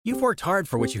You've worked hard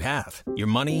for what you have. Your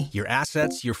money, your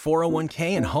assets, your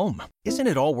 401k, and home. Isn't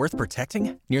it all worth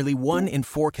protecting? Nearly 1 in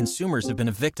 4 consumers have been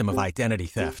a victim of identity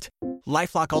theft.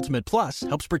 LifeLock Ultimate Plus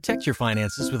helps protect your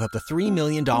finances with up to $3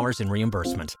 million in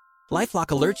reimbursement. LifeLock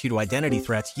alerts you to identity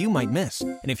threats you might miss.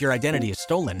 And if your identity is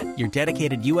stolen, your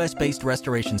dedicated U.S.-based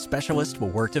restoration specialist will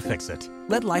work to fix it.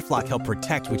 Let LifeLock help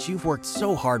protect what you've worked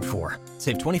so hard for.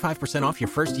 Save 25% off your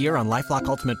first year on LifeLock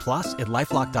Ultimate Plus at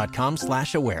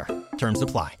LifeLock.com/aware. Terms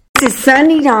apply. This is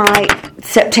Sunday night,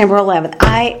 September 11th.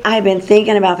 I've been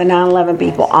thinking about the 9/11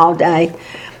 people all day.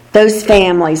 Those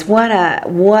families, what a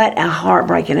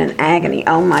heartbreaking and agony.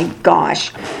 Oh my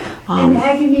gosh. And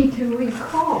agony to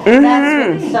recall.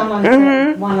 That's what someone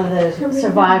said. One of the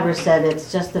survivors said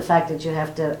it's just the fact that you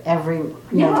have to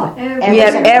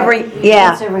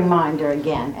it's a reminder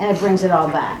again, and it brings it all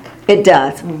back. It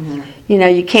does. Mm-hmm. You know,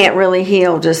 you can't really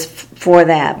heal just for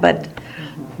that, but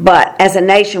as a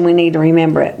nation, we need to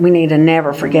remember it. We need to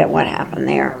never forget what happened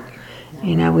there.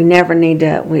 You know, we need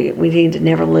to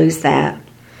never lose that.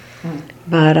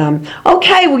 But,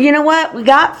 okay, well, you know what? We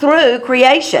got through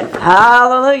creation.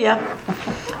 Hallelujah.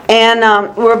 And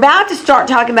we're about to start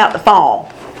talking about the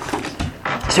fall.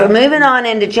 So we're moving on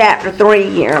into chapter 3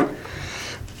 here.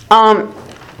 And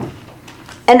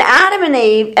Adam and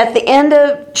Eve, at the end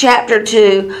of chapter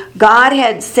 2, God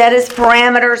had set his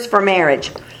parameters for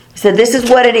marriage. He said, this is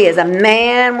what it is. A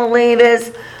man will leave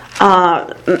his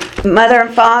mother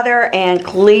and father and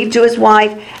cleave to his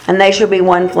wife, and they shall be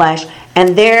one flesh.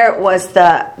 And there were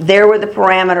the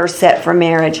parameters set for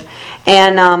marriage.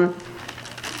 And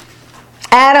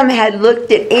Adam had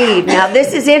looked at Eve. Now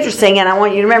this is interesting, and I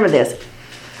want you to remember this.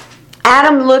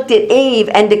 Adam looked at Eve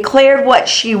and declared what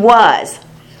she was.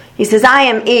 He says, I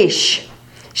am Ish.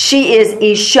 She is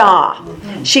Isha.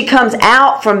 She comes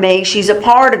out from me. She's a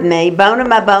part of me, bone of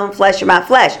my bone, flesh of my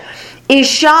flesh.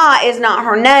 Isha is not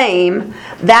her name.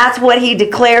 That's what he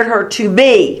declared her to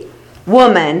be.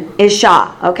 Woman,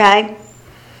 Isha. Okay?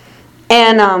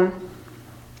 And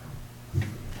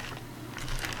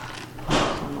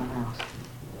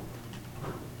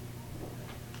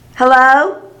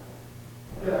hello?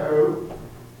 Hello.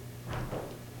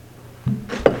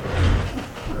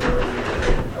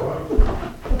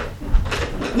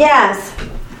 Yes.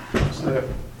 Is the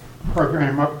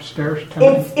program upstairs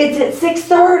tonight? It's at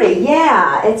 6:30.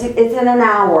 Yeah, it's in an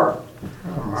hour.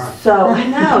 All right. So I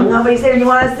know nobody's there. You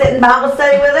want to sit in Bible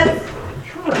study with us?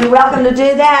 Sure. You're welcome to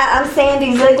do that. I'm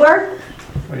Sandy Ziegler.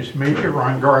 Nice to meet you,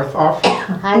 Ron Garthoff.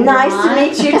 Hi, nice to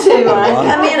meet you too, Ron.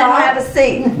 Come in and have a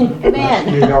seat.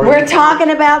 We're talking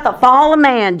about the fall of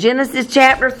man, Genesis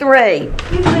chapter 3.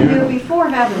 You've been here before,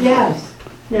 haven't you? Yes.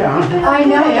 Yeah. I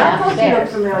know. Yeah, Of course you look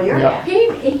familiar. Yeah.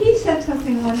 He said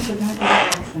something once about the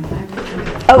accent.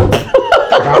 Oh.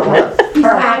 About what? He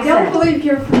said, I don't believe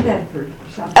you're from Bedford or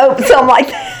something. Oh, something like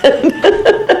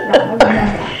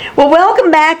that. Well, welcome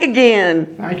back again.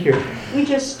 Thank you. We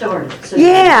just started. So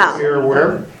Yeah. You're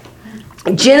aware?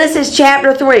 Genesis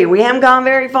chapter 3. We haven't gone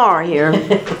very far here.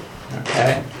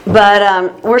 Okay.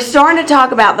 But we're starting to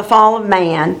talk about the fall of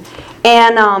man.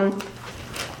 And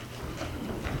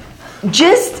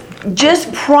just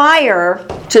prior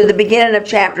to the beginning of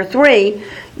chapter 3,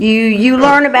 you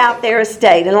learn about their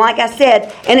estate. And like I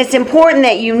said, and it's important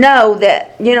that you know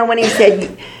that, when he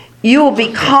said, you will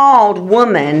be called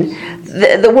woman,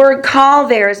 the word call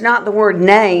there is not the word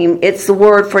name, it's the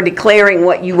word for declaring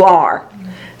what you are.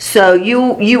 So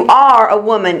you are a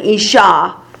woman,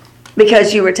 Isha,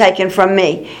 because you were taken from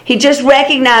me. He just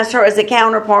recognized her as a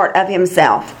counterpart of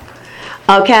himself.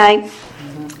 Okay?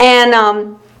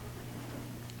 And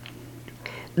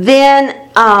then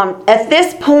at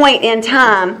this point in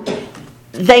time,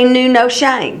 they knew no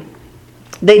shame.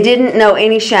 They didn't know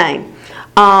any shame.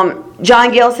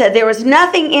 John Gill said there was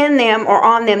nothing in them or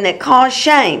on them that caused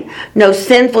shame. No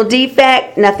sinful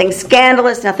defect, nothing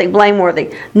scandalous, nothing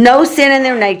blameworthy. No sin in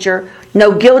their nature,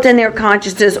 no guilt in their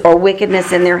consciences or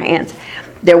wickedness in their hands.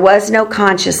 There was no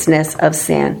consciousness of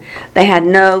sin. They had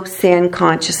no sin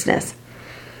consciousness.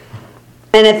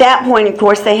 And at that point, of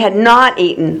course, they had not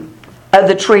eaten of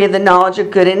the tree of the knowledge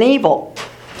of good and evil.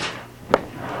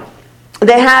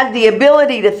 They had the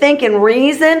ability to think and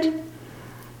reason.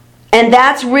 And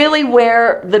that's really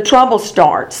where the trouble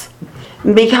starts,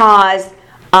 because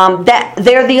that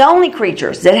they're the only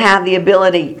creatures that have the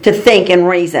ability to think and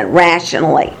reason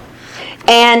rationally.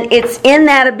 And it's in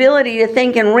that ability to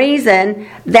think and reason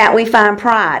that we find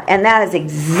pride. And that is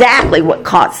exactly what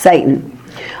caught Satan,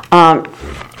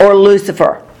 or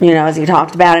Lucifer, as he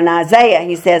talked about in Isaiah.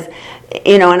 He says,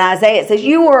 in Isaiah it says,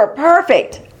 you were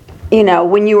perfect,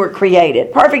 when you were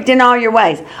created. Perfect in all your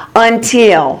ways.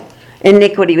 Until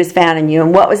iniquity was found in you.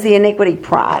 And what was the iniquity?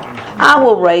 Pride. I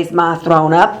will raise my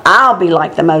throne up. I'll be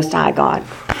like the Most High God.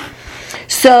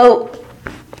 So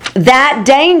that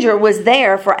danger was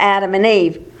there for Adam and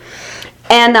Eve.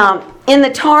 And in the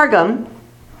Targum,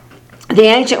 the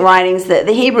ancient writings,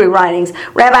 the Hebrew writings,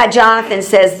 Rabbi Jonathan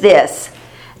says this,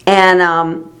 and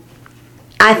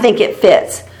I think it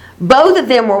fits. Both of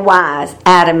them were wise,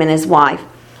 Adam and his wife,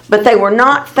 but they were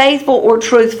not faithful or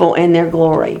truthful in their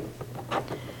glory.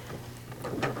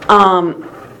 And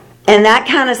that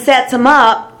kind of sets them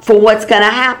up for what's going to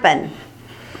happen.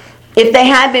 If they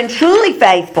had been truly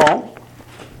faithful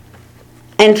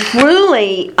and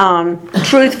truly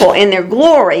truthful in their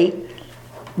glory,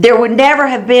 there would never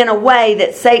have been a way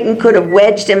that Satan could have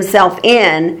wedged himself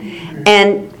in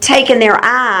and taken their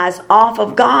eyes off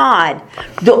of God,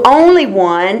 the only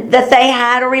one that they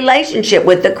had a relationship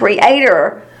with, the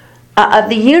creator of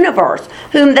the universe,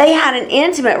 whom they had an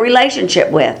intimate relationship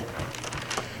with.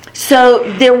 So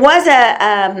there was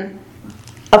a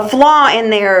flaw in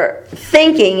their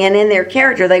thinking and in their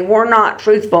character. They were not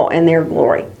truthful in their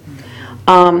glory.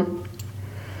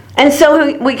 And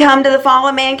so we come to the fall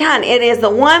of mankind. It is the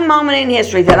one moment in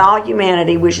history that all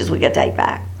humanity wishes we could take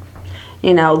back.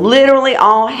 You know, literally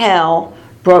all hell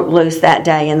broke loose that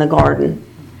day in the garden.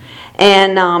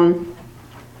 And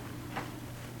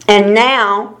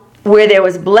now, where there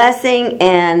was blessing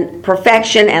and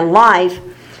perfection and life,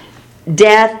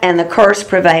 death and the curse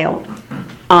prevailed.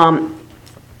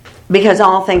 Because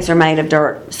all things are made of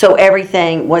dirt. So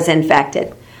everything was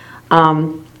infected.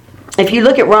 If you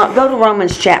look at, go to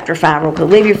Romans chapter 5 real quick.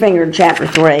 Leave your finger in chapter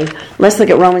 3. Let's look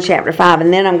at Romans chapter 5.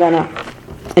 And then I'm going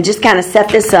to just kind of set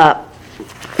this up.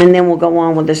 And then we'll go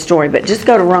on with the story. But just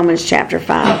go to Romans chapter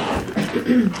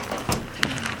 5.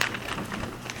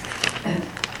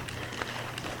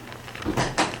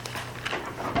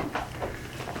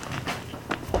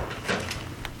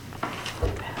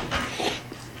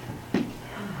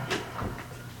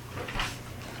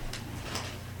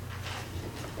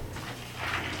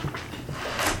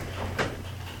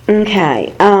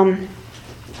 Okay.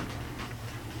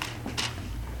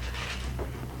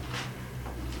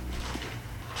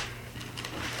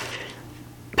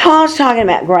 Paul's talking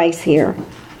about grace here.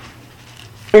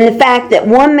 And the fact that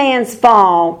one man's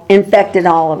fall infected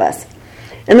all of us.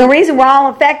 And the reason we're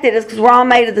all infected is because we're all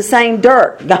made of the same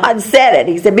dirt. God said it.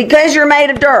 He said, because you're made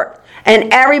of dirt.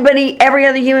 And every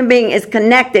other human being is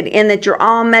connected in that you're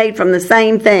all made from the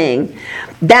same thing.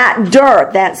 That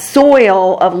dirt, that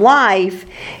soil of life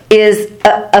is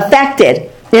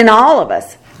affected in all of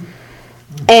us.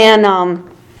 And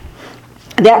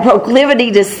that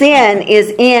proclivity to sin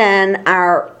is in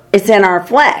our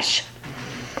flesh.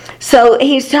 So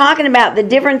he's talking about the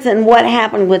difference in what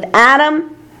happened with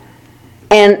Adam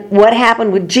and what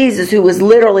happened with Jesus, who was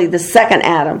literally the second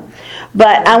Adam.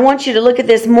 But I want you to look at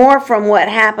this more from what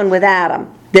happened with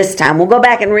Adam this time. We'll go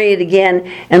back and read it again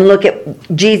and look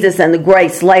at Jesus and the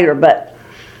grace later. But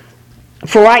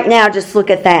for right now, just look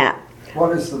at that.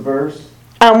 What is the verse?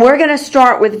 We're going to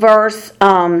start with verse...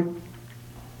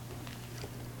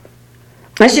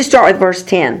 let's just start with verse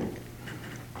 10.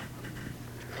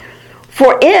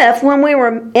 For if, when we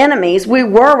were enemies, we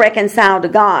were reconciled to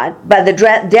God by the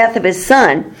death of His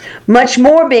Son, much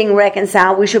more being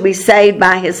reconciled, we shall be saved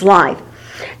by His life.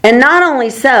 And not only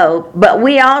so, but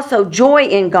we also joy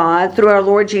in God through our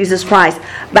Lord Jesus Christ,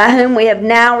 by whom we have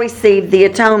now received the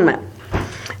atonement.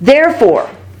 Therefore,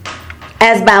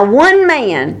 as by one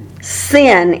man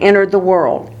sin entered the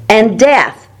world, and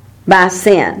death by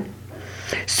sin,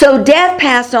 so death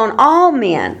passed on all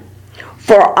men,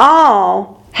 for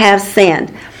all have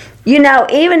sinned. You know,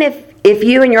 even if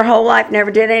you in your whole life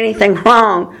never did anything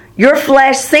wrong, your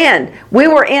flesh sinned. We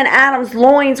were in Adam's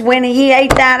loins when he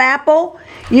ate that apple.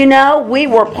 You know, we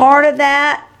were part of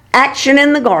that action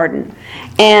in the garden.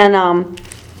 And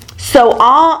so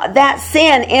all that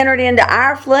sin entered into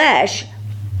our flesh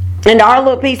and our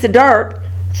little piece of dirt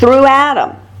through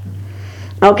Adam.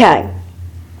 Okay.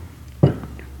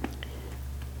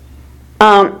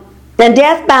 And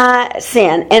death by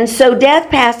sin. And so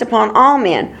death passed upon all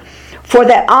men, for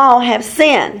that all have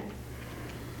sinned.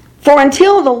 For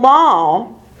until the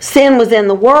law, sin was in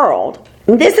the world.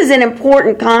 And this is an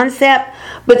important concept,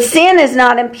 but sin is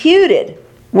not imputed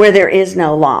where there is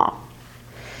no law.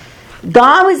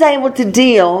 God was able to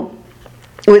deal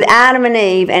with Adam and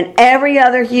Eve and every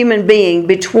other human being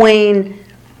between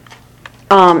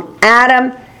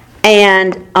Adam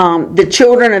and the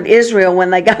children of Israel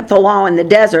when they got the law in the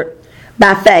desert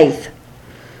by faith.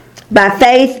 By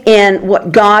faith in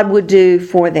what God would do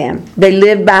for them. They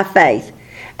lived by faith.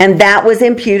 And that was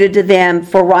imputed to them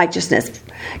for righteousness.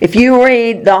 If you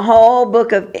read the whole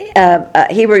book of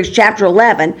Hebrews chapter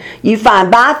 11, you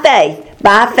find by faith,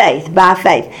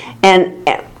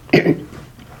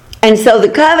 and so the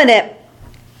covenant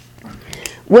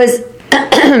was,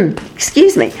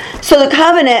 excuse me. So the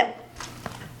covenant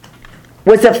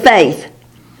was of faith,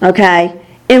 okay,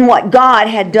 in what God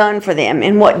had done for them,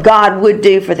 in what God would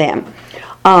do for them.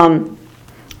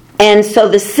 And so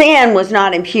the sin was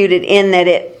not imputed in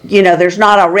that there's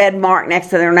not a red mark next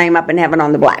to their name up in heaven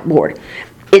on the blackboard.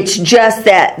 It's just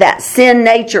that sin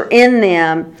nature in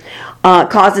them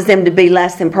causes them to be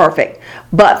less than perfect.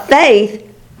 But faith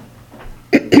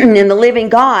in the living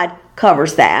God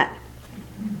covers that.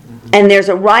 And there's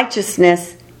a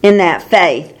righteousness in that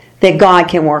faith that God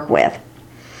can work with.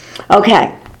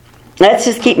 Okay, let's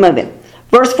just keep moving.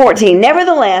 Verse 14,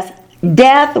 nevertheless,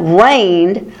 death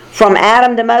reigned from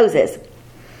Adam to Moses,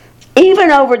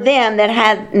 even over them that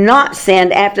had not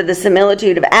sinned after the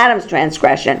similitude of Adam's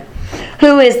transgression,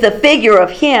 who is the figure of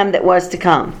him that was to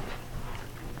come.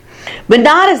 But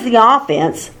not as the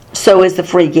offense, so is the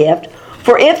free gift.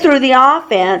 For if through the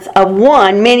offense of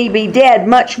one many be dead,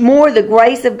 much more the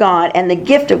grace of God and the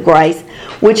gift of grace,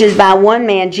 which is by one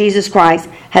man, Jesus Christ,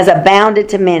 has abounded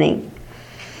to many.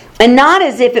 And not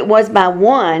as if it was by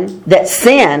one that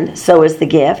sinned, so is the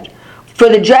gift. For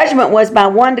the judgment was by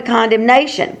one to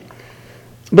condemnation.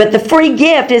 But the free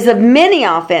gift is of many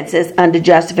offenses unto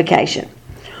justification.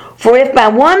 For if by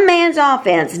one man's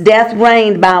offense death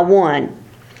reigned by one,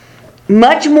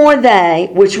 much more they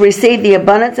which receive the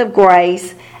abundance of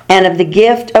grace and of the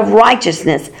gift of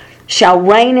righteousness shall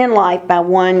reign in life by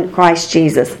one Christ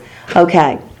Jesus.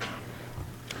 Okay.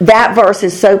 That verse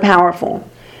is so powerful.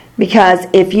 Because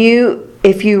if you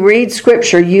read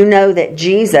Scripture, you know that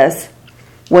Jesus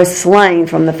was slain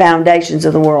from the foundations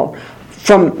of the world.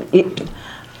 Hello.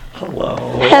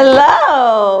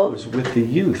 Hello. It was with the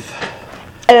youth.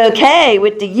 Okay,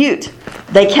 with the youth.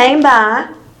 They came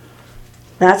by.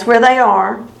 That's where they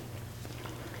are.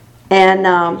 And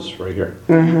It's right here.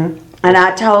 and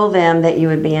I told them that you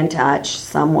would be in touch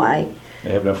some way.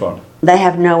 They have no phone. They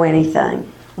have no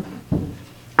anything.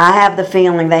 I have the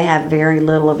feeling they have very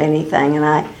little of anything,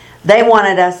 and they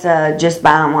wanted us to just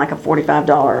buy them like a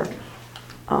 $45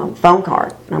 phone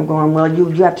card. And I'm going, well, you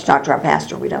have to talk to our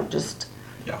pastor. We don't just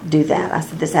do that. I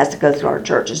said, this has to go through our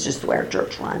church. It's just the way our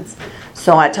church runs.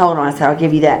 So I told them, I said, I'll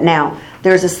give you that. Now,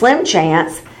 there's a slim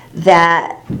chance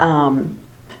that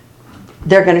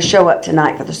they're going to show up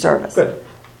tonight for the service. Good.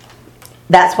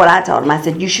 That's what I told them. I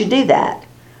said, you should do that.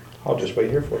 I'll just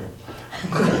wait here for you.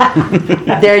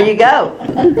 There you go.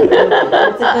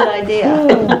 That's a good idea.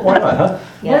 Why not, huh?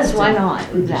 Yes, why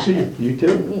not? Good to see Exactly. you. You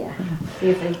too. Yeah. See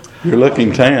if they You're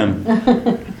looking tan.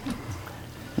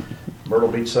 Myrtle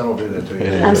Beach Sun will do that to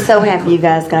you. I'm so happy you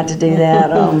guys got to do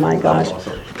that. Oh my gosh.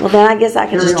 Well, then I guess I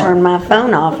can just turn my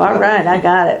phone off. All right, I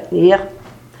got it. Yeah.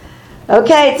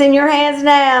 Okay, it's in your hands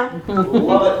now.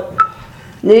 Love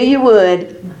it. Knew you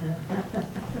would.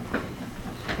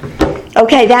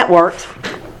 Okay, that worked.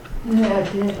 Yeah,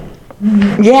 it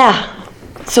did. Yeah.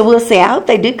 So we'll see. I hope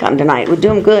they do come tonight. We'll do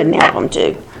them good and help them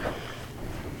too.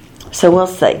 So we'll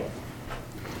see.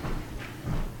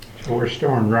 So we're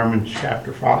still in Romans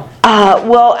chapter 5.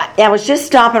 Well, I was just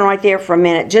stopping right there for a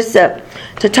minute just to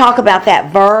talk about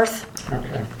that verse.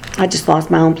 Okay. I just lost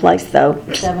my own place though.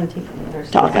 17.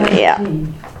 Talking, yeah.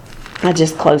 I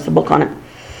just closed the book on it.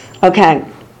 Okay.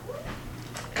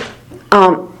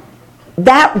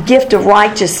 That gift of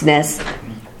righteousness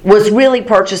was really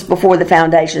purchased before the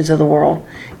foundations of the world.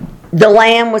 The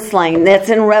Lamb was slain. That's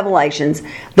in Revelations.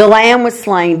 The Lamb was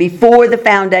slain before the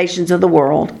foundations of the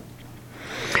world.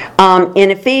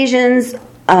 In Ephesians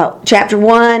chapter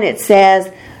 1, it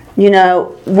says,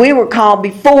 we were called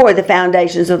before the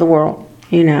foundations of the world,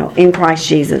 in Christ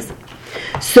Jesus.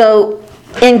 So,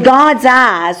 in God's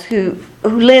eyes, who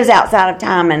lives outside of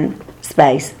time and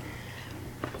space,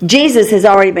 Jesus has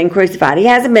already been crucified. He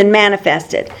hasn't been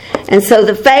manifested. And so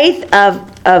the faith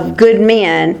of good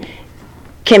men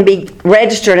can be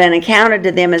registered and accounted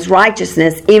to them as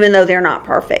righteousness, even though they're not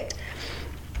perfect.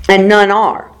 And none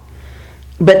are.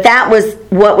 But that was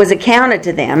what was accounted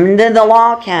to them. And then the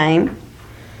law came,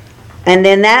 and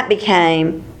then that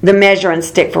became the measure and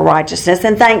stick for righteousness.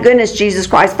 And thank goodness Jesus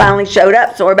Christ finally showed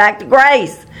up, so we're back to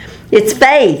grace. It's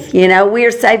faith, we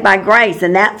are saved by grace,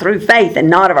 and that through faith and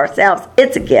not of ourselves.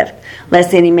 It's a gift,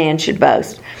 lest any man should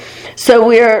boast. So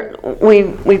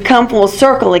we've come full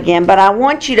circle again, but I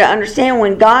want you to understand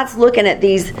when God's looking at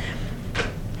these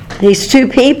two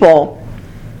people,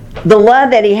 the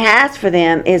love that He has for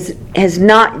them has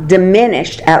not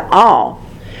diminished at all.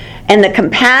 And the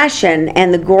compassion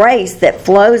and the grace that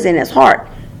flows in His heart,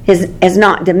 has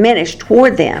not diminished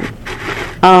toward them,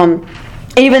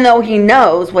 even though he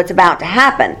knows what's about to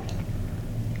happen.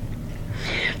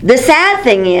 The sad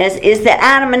thing is that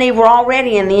Adam and Eve were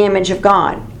already in the image of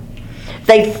God.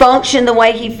 They functioned the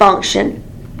way he functioned.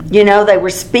 You know, they were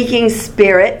speaking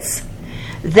spirits.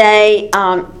 They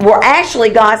were actually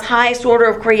God's highest order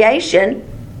of creation.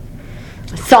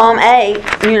 Psalm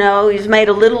 8, you know, he's made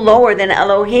a little lower than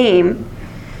Elohim.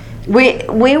 We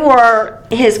were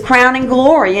his crowning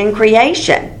glory in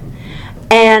creation.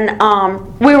 And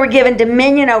we were given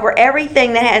dominion over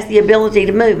everything that has the ability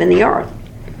to move in the earth.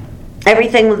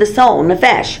 Everything with the soul,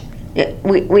 nefesh.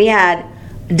 We had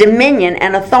dominion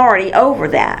and authority over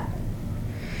that.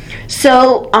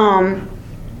 So,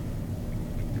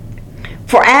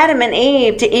 for Adam and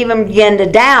Eve to even begin to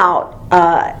doubt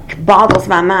boggles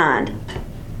my mind.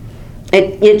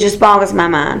 It just boggles my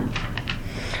mind.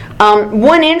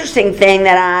 One interesting thing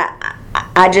that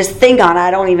I just think on,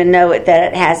 I don't even know that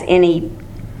it has any,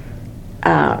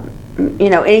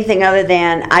 anything other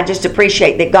than I just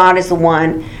appreciate that God is the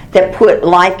one that put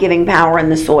life-giving power in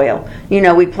the soil. You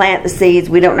know, we plant the seeds,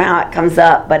 we don't know how it comes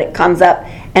up, but it comes up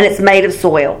and it's made of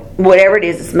soil. Whatever it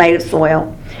is, it's made of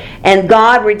soil. And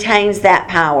God retains that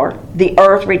power. The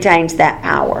earth retains that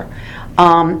power.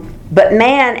 But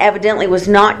man evidently was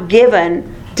not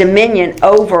given dominion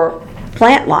over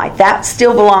plant life. That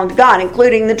still belonged to God,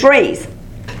 including the trees.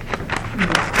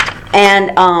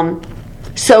 And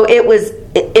so it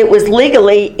was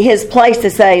legally his place to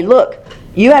say, look,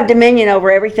 you have dominion over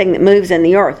everything that moves in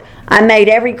the earth. I made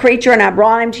every creature and I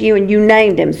brought him to you and you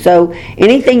named him. So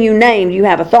anything you named, you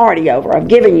have authority over. I've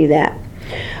given you that.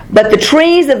 But the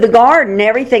trees of the garden,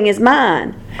 everything is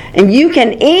mine. And you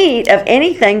can eat of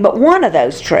anything but one of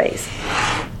those trees.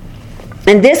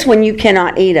 And this one you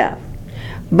cannot eat of.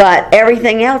 But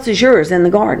everything else is yours in the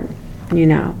garden, you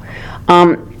know.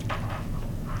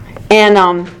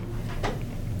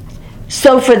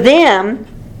 So for them,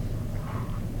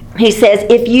 he says,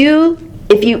 if you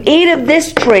eat of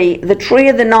this tree, the tree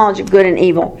of the knowledge of good and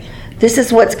evil, this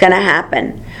is what's going to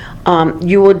happen.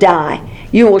 You will die.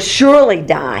 You will surely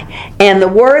die. And the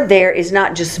word there is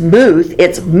not just muth,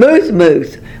 it's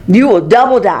muth. You will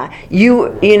double die.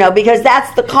 You know, because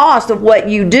that's the cost of what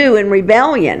you do in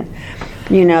rebellion.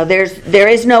 You know, there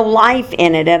is no life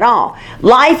in it at all.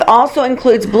 Life also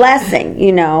includes blessing,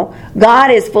 you know.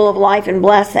 God is full of life and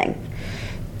blessing.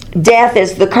 Death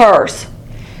is the curse.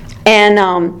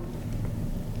 And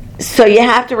so you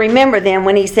have to remember then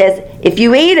when he says, if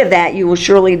you eat of that, you will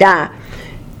surely die.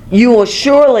 You will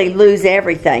surely lose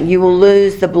everything. You will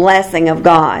lose the blessing of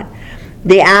God.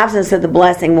 The absence of the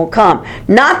blessing will come.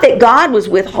 Not that God was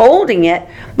withholding it,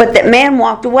 but that man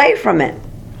walked away from it.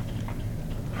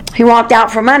 He walked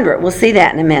out from under it. We'll see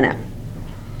that in a minute.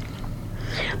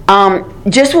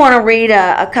 Just want to read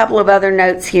a couple of other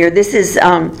notes here. This is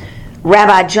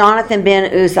Rabbi Jonathan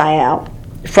ben Uzziel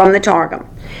from the Targum.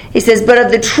 He says, but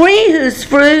of the tree whose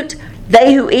fruit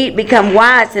they who eat become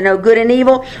wise to know good and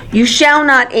evil, you shall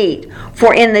not eat.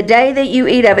 For in the day that you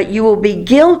eat of it, you will be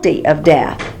guilty of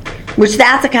death. Which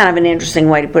that's a kind of an interesting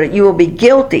way to put it. You will be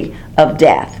guilty of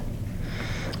death.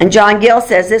 And John Gill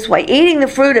says this way, eating the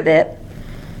fruit of it,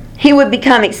 he would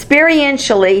become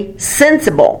experientially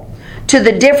sensible to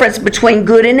the difference between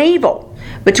good and evil,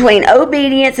 between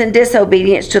obedience and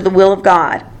disobedience to the will of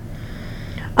God.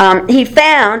 He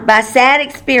found by sad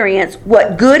experience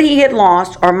what good he had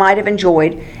lost or might have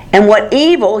enjoyed, and what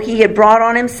evil he had brought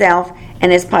on himself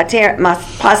and his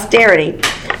posterity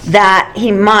that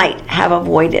he might have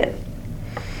avoided.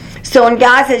 So when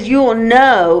God says you will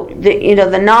know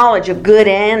the knowledge of good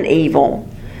and evil,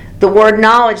 the word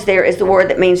knowledge there is the word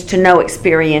that means to know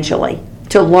experientially,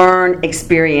 to learn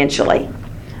experientially.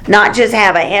 Not just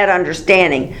have a head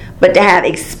understanding, but to have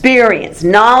experience,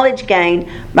 knowledge gained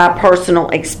by personal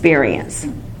experience.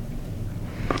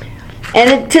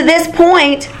 And to this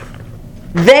point,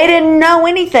 they didn't know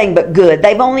anything but good.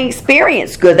 They've only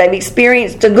experienced good. They've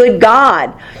experienced a good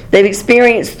God. They've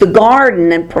experienced the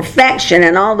garden and perfection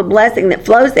and all the blessing that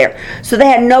flows there. So they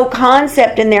had no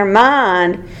concept in their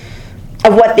mind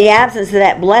of what the absence of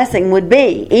that blessing would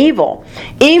be. Evil.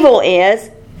 Evil is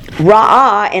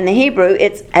Ra'ah in the Hebrew,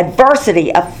 it's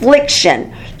adversity,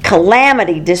 affliction,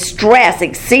 calamity, distress,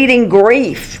 exceeding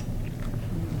grief,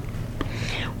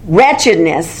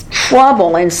 wretchedness,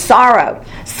 trouble, and sorrow.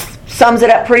 Sums it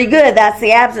up pretty good. That's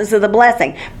the absence of the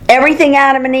blessing. Everything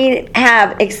Adam and Eve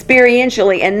have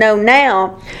experientially and know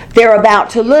now, they're about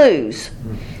to lose.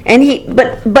 And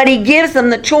but he gives them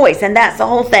the choice, and that's the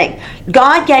whole thing.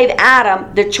 God gave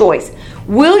Adam the choice.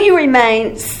 Will you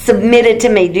remain submitted to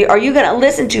me? Are you going to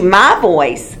listen to my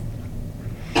voice?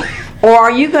 or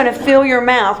are you going to fill your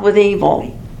mouth with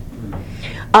evil?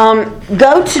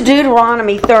 Go to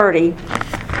Deuteronomy 30.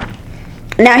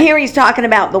 Now here he's talking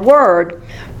about the word,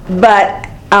 but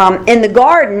in the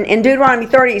garden, in Deuteronomy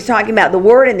 30, he's talking about the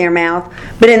word in their mouth,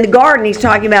 but in the garden he's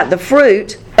talking about the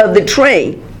fruit of the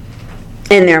tree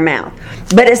in their mouth.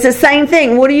 But it's the same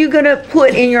thing. What are you going to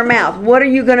put in your mouth? What are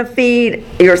you going to feed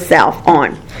yourself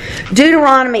on?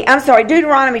 Deuteronomy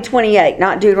 28,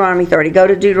 not Deuteronomy 30. Go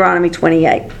to Deuteronomy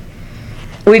 28.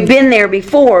 We've been there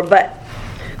before, but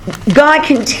God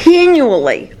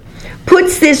continually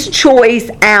puts this choice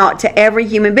out to every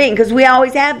human being because we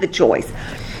always have the choice.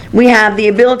 We have the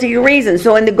ability to reason.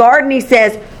 So in the garden he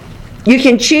says, you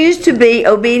can choose to be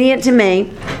obedient to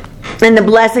me and the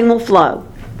blessing will flow.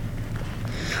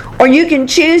 Or you can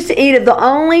choose to eat of the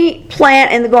only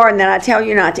plant in the garden that I tell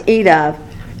you not to eat of,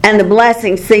 and the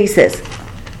blessing ceases.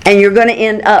 And you're going to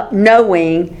end up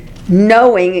knowing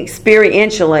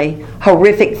experientially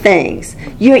horrific things.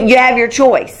 You have your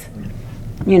choice,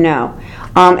 you know.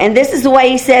 And this is the way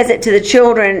he says it to the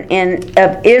children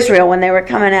of Israel when they were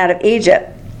coming out of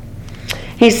Egypt.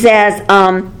 He says,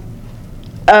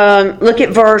 look at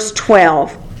verse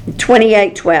 12,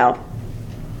 28:12.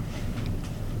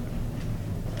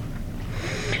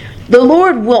 The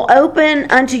Lord will open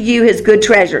unto you his good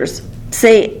treasures.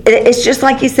 See, it's just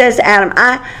like he says to Adam,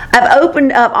 I've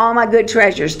opened up all my good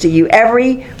treasures to you.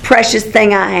 Every precious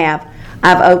thing I have,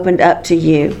 I've opened up to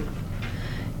you.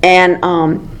 And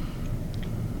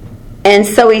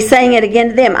so he's saying it again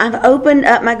to them. I've opened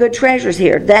up my good treasures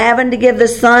here. The heaven to give the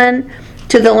sun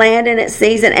to the land in its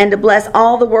season and to bless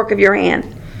all the work of your hand.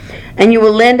 And you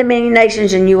will lend to many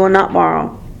nations and you will not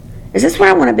borrow. Is this where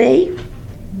I want to be?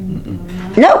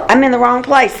 No, I'm in the wrong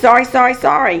place. Sorry.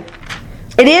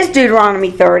 It is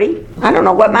Deuteronomy 30. I don't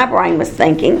know what my brain was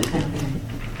thinking.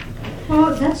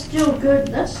 Well, that's still good.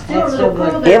 That's still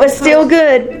good. It was still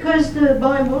good. Because the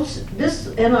Bible, this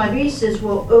NIV says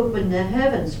will open the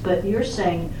heavens, but you're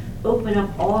saying open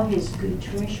up all his good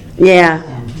treasure. Yeah,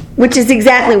 which is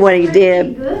exactly what he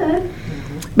did. Good.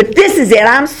 But this is it.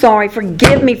 I'm sorry.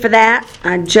 Forgive me for that.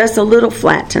 I'm just a little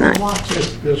flat tonight.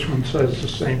 This one says the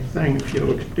same thing. If you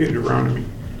look at Deuteronomy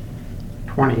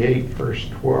 28, verse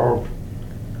 12,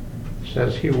 it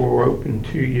says, he will open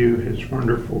to you his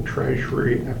wonderful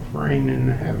treasury of rain in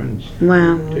the heavens.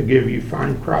 Wow. To give you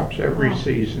fine crops every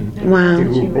season. Wow. He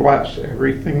will bless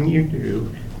everything you do,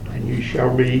 and you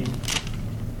shall be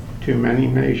to many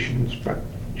nations, but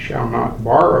shall not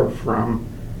borrow from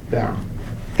them.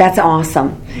 That's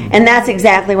awesome. And that's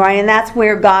exactly right. And that's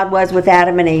where God was with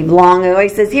Adam and Eve long ago. He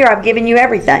says, here, I've given you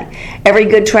everything. Every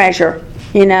good treasure,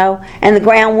 you know. And the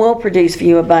ground will produce for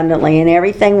you abundantly. And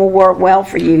everything will work well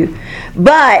for you.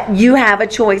 But you have a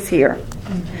choice here.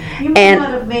 You may not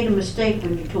have made a mistake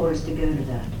when you told us to go to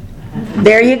that.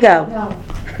 There you go. No.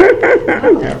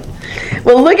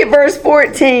 Well, look at verse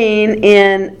 14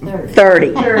 in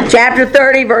 30. Chapter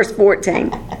 30, verse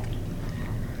 14.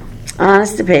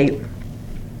 Honest to Pete.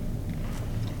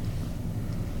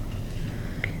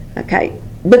 Okay.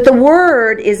 But the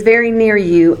word is very near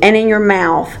you and in your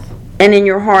mouth and in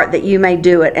your heart that you may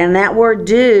do it. And that word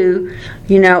do,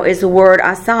 you know, is the word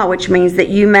asah, which means that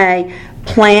you may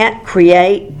plant,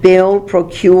 create, build,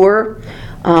 procure.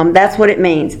 That's what it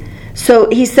means. So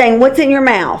he's saying, what's in your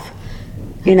mouth?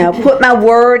 You know, put my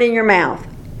word in your mouth.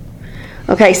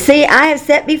 Okay, see, I have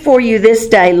set before you this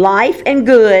day life and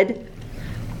good,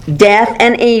 death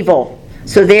and evil.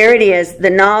 So there it is,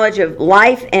 the knowledge of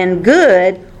life and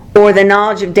good, or the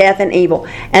knowledge of death and evil.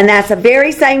 And that's the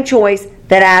very same choice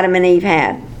that Adam and Eve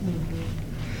had.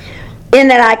 In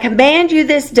that I command you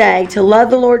this day to love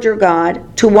the Lord your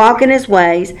God, to walk in his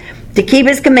ways, to keep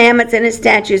his commandments and his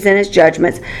statutes and his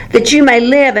judgments, that you may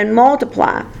live and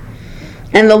multiply.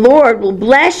 And the Lord will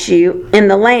bless you in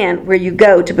the land where you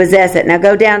go to possess it. Now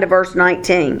go down to verse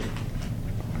 19.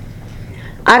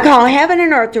 I call heaven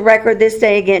and earth to record this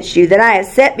day against you, that I have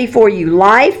set before you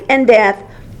life and death,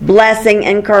 blessing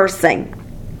and cursing.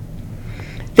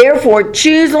 Therefore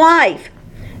choose life,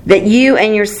 that you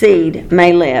and your seed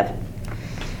may live.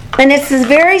 And it's the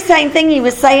very same thing he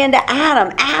was saying to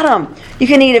Adam. Adam, you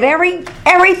can eat of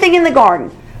everything in the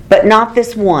garden, but not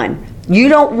this one. You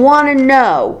don't want to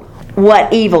know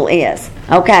what evil is.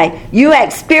 Okay? You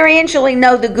experientially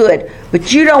know the good,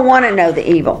 but you don't want to know the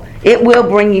evil. It will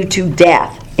bring you to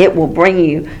death. It will bring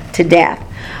you to death.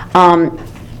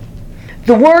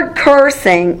 The word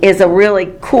cursing is a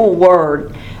really cool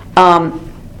word.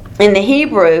 In the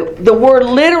Hebrew, the word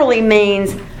literally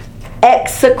means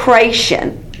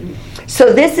execration.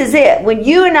 So this is it. When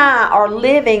you and I are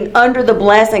living under the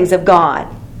blessings of God,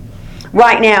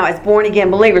 right now as born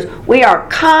again believers. We are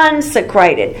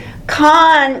consecrated.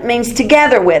 Con means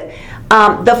together with.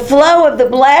 The flow of the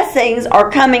blessings are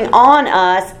coming on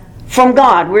us from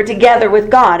God. We're together with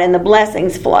God and the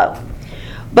blessings flow.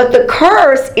 But the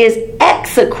curse is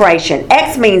execration.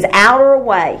 Ex means out or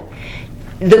away.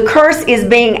 The curse is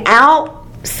being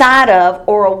outside of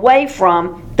or away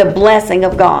from the blessing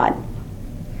of God.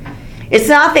 It's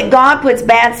not that God puts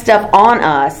bad stuff on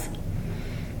us,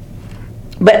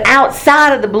 but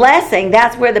outside of the blessing,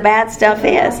 that's where the bad stuff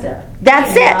is.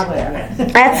 That's it.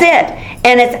 That's it.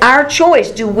 And it's our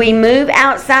choice. Do we move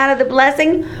outside of the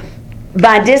blessing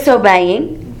by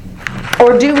disobeying,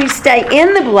 or do we stay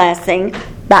in the blessing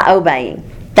by obeying?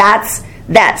 That's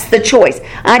the choice.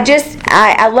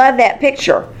 I love that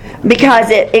picture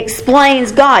because it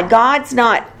explains God. God's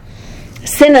not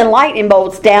sending lightning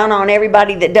bolts down on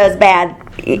everybody that does bad,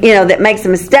 that makes a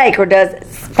mistake or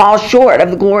falls short of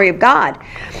the glory of God.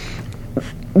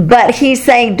 But he's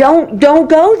saying, don't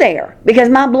go there, because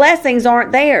my blessings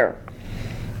aren't there.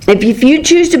 If you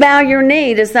choose to bow your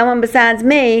knee to someone besides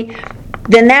me,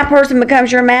 then that person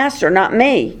becomes your master, not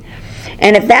me.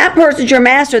 And if that person's your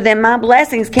master, then my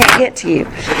blessings can't get to you.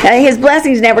 Now, his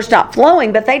blessings never stop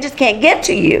flowing, but they just can't get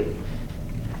to you.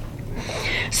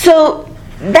 So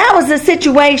that was the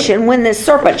situation when this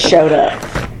serpent showed up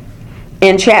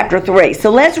in chapter 3.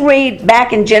 So let's read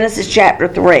back in Genesis chapter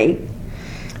 3.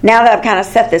 Now that I've kind of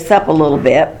set this up a little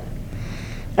bit,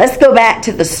 let's go back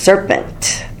to the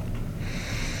serpent.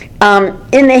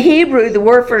 In the Hebrew, the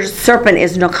word for serpent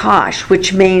is nakash,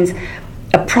 which means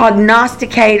a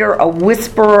prognosticator, a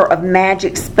whisperer of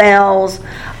magic spells,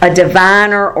 a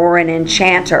diviner, or an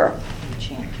enchanter.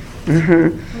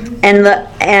 And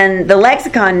the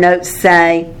lexicon notes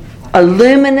say a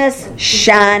luminous,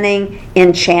 shining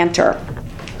enchanter.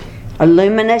 A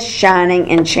luminous, shining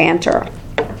enchanter.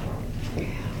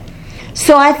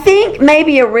 So I think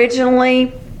maybe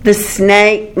originally the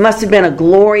snake must have been a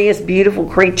glorious, beautiful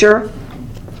creature.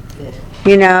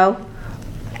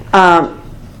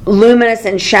 Luminous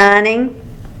and shining.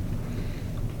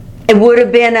 It would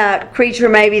have been a creature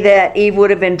maybe that Eve would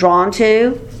have been drawn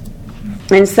to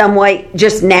in some way,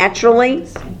 just naturally.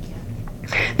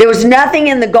 There was nothing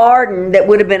in the garden that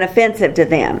would have been offensive to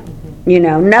them.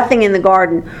 Nothing in the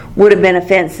garden would have been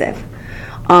offensive.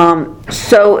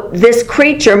 So this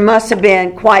creature must have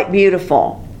been quite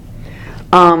beautiful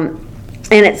in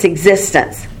its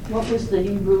existence. What was the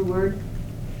Hebrew word?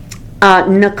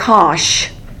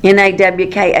 Nakash.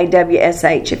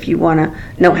 Nawkawsh, if you want to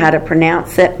know how to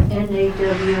pronounce it.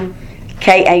 N-A-W. Kawsh.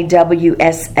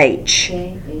 K-A-W-S. Thank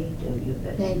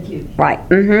you. Right.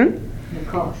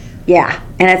 Nakash. Yeah.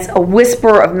 And it's a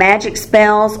whisperer of magic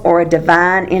spells or a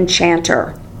divine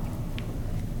enchanter.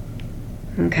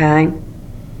 Okay.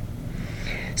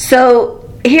 So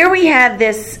here we have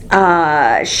this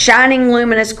shining,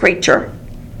 luminous creature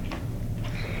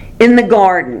in the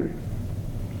garden.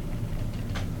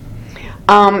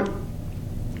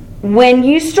 When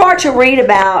you start to read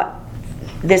about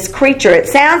this creature, it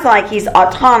sounds like he's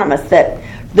autonomous, that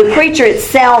the creature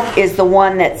itself is the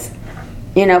one that's,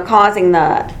 causing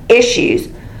the issues.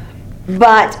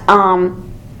 But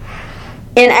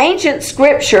in ancient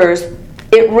scriptures,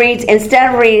 it reads,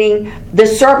 instead of reading, the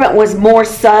serpent was more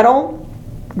subtle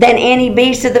than any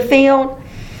beast of the field,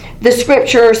 the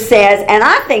scripture says, and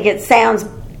I think it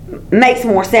makes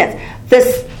more sense,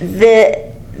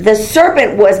 the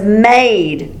serpent was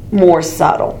made more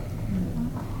subtle,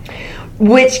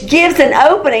 which gives an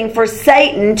opening for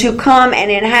Satan to come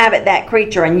and inhabit that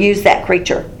creature and use that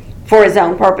creature for his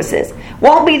own purposes.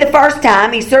 Won't be the first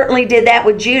time. He certainly did that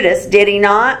with Judas, did he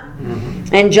not?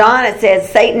 Mm-hmm. And John, it says,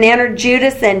 Satan entered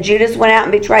Judas and Judas went out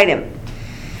and betrayed him.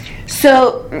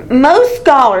 So most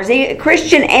scholars,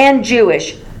 Christian and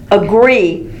Jewish,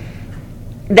 agree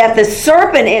that the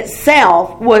serpent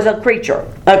itself was a creature,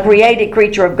 a created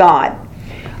creature of God.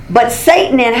 But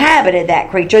Satan inhabited that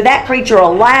creature. That creature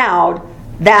allowed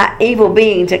that evil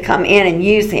being to come in and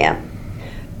use him.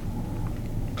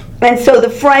 And so the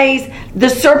phrase, the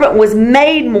serpent was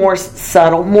made more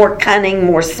subtle, more cunning,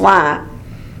 more sly,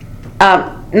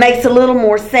 makes a little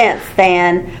more sense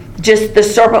than just the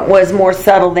serpent was more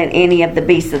subtle than any of the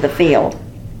beasts of the field.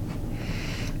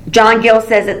 John Gill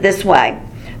says it this way: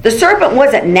 the serpent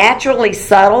wasn't naturally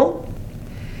subtle,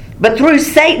 but through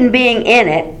Satan being in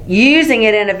it, using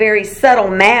it in a very subtle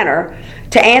manner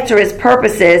to answer his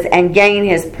purposes and gain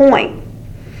his point.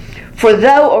 For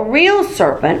though a real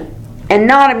serpent, and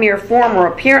not a mere form or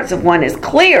appearance of one, is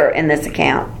clear in this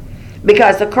account,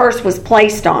 because the curse was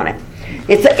placed on it.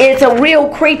 It's a real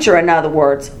creature, in other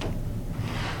words.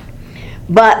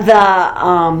 But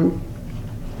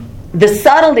the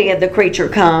subtlety of the creature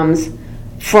comes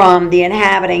from the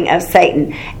inhabiting of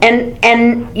Satan.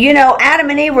 And you know, Adam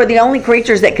and Eve were the only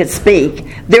creatures that could speak.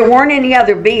 There weren't any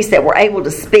other beasts that were able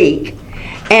to speak.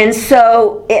 And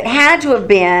so it had to have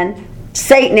been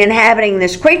Satan inhabiting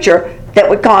this creature that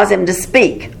would cause him to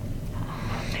speak.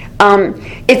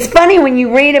 It's funny when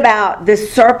you read about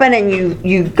this serpent and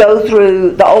you go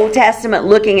through the Old Testament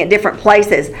looking at different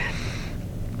places.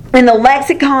 In the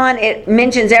lexicon, it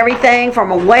mentions everything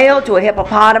from a whale to a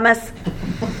hippopotamus.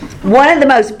 One of the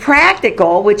most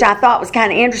practical, which I thought was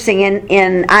kind of interesting,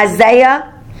 in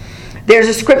Isaiah, there's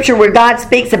a scripture where God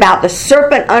speaks about the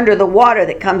serpent under the water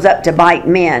that comes up to bite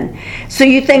men. So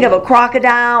you think of a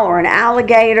crocodile or an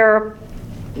alligator,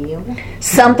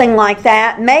 something like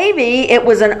that. Maybe it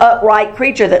was an upright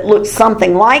creature that looked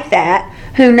something like that.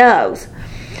 Who knows?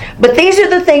 But these are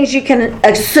the things you can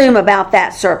assume about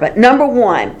that serpent. Number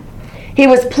one, he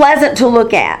was pleasant to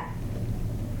look at.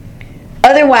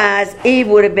 Otherwise, Eve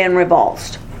would have been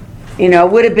repulsed. You know,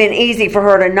 it would have been easy for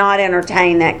her to not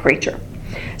entertain that creature.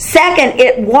 Second,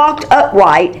 it walked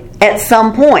upright at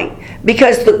some point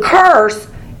because the curse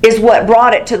is what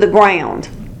brought it to the ground.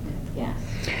 Yes.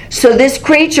 So this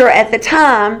creature at the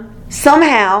time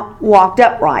somehow walked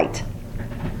upright.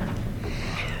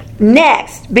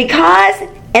 Next, because,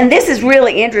 and this is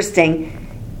really interesting,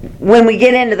 when we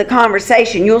get into the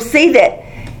conversation, you'll see that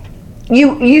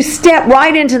you step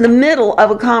right into the middle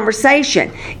of a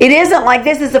conversation. It isn't like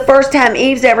this is the first time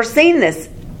Eve's ever seen this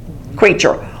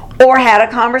creature or had a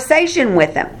conversation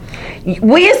with him.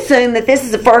 We assume that this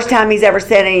is the first time he's ever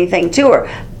said anything to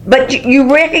her. But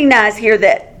you recognize here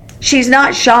that she's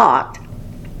not shocked.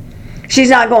 She's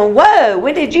not going, whoa,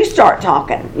 when did you start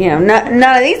talking? You know,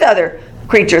 none of these other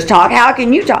creatures talk. How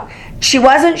can you talk? She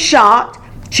wasn't shocked.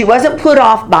 She wasn't put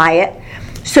off by it.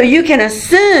 So you can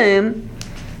assume,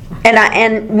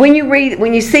 and when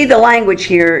you see the language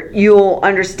here, you'll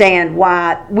understand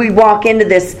why we walk into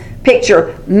this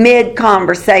picture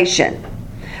mid-conversation.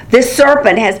 This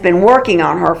serpent has been working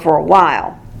on her for a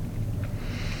while.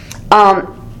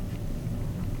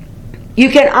 You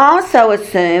can also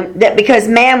assume that because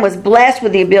man was blessed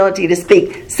with the ability to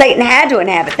speak, Satan had to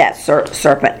inhabit that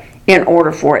serpent in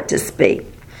order for it to speak.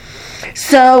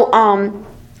 So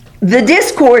the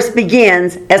discourse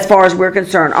begins as far as we're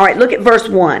concerned. All right, look at verse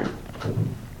 1.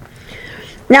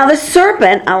 Now the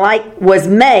serpent, was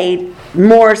made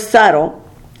more subtle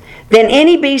than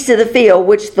any beast of the field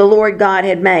which the Lord God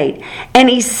had made. And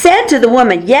he said to the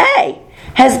woman, Yea,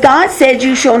 has God said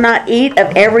you shall not eat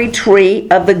of every tree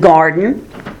of the garden?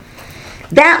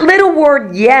 That little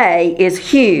word yea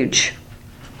is huge.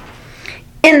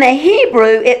 In the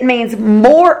Hebrew, it means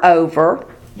moreover,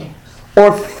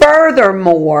 or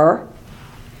furthermore,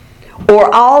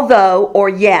 or although, or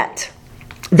yet.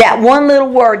 That one little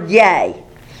word, yea.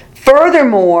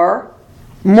 Furthermore,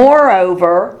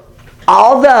 moreover,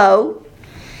 although,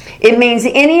 it means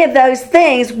any of those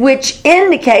things, which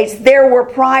indicates there were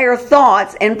prior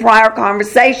thoughts and prior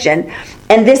conversation,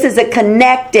 and this is a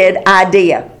connected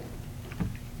idea.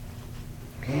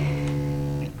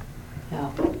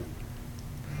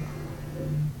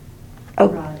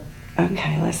 Oh,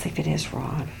 okay, let's see if it is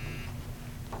Rod.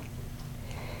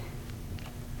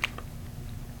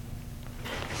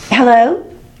 Hello?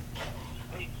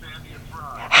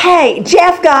 Hey,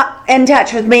 Jeff got in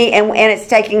touch with me and it's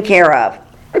taken care of.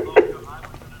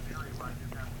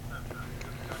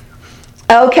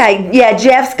 Okay, yeah,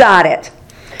 Jeff's got it.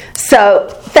 So,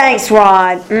 thanks,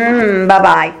 Rod.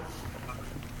 Bye-bye.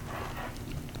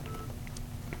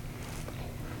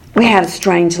 We had a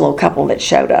strange little couple that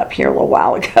showed up here a little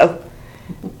while ago.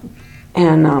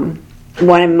 And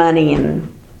wanted money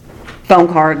and phone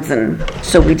cards, and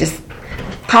so we just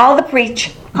call the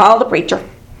preacher.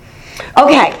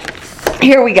 Okay,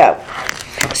 here we go.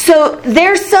 So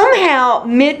they're somehow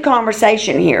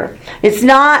mid-conversation here. It's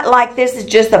not like this is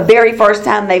just the very first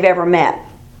time they've ever met.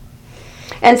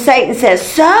 And Satan says,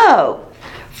 so,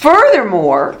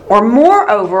 furthermore, or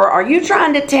moreover, are you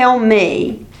trying to tell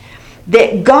me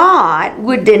that God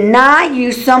would deny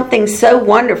you something so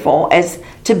wonderful as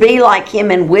to be like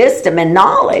him in wisdom and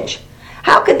knowledge?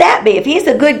 How could that be? If he's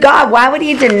a good God, why would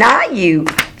he deny you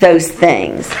those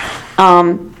things?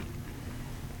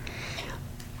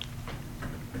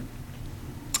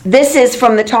 This is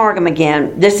from the Targum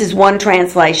again. This is one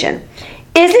translation.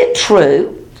 Is it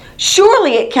true?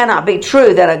 Surely it cannot be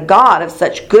true that a God of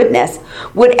such goodness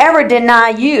would ever deny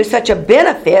you such a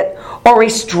benefit or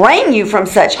restrain you from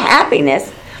such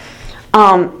happiness.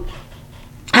 How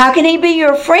can he be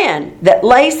your friend that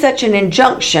lays such an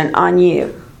injunction on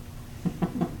you?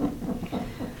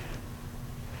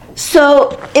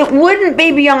 So it wouldn't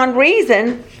be beyond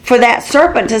reason for that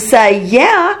serpent to say,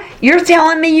 yeah, you're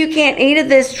telling me you can't eat of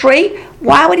this tree?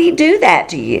 Why would he do that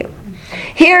to you?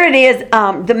 Here it is,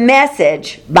 the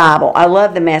Message Bible. I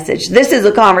love the Message. This is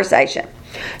a conversation.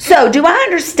 So, do I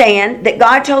understand that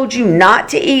God told you not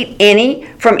to eat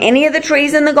from any of the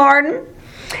trees in the garden?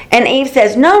 And Eve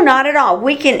says, no, not at all.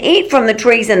 We can eat from the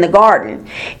trees in the garden.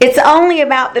 It's only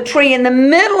about the tree in the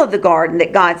middle of the garden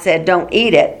that God said, don't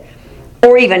eat it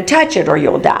or even touch it or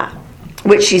you'll die.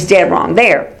 Which she's dead wrong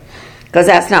there, because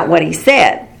that's not what he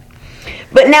said.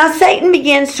 But now Satan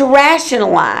begins to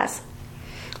rationalize.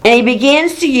 And he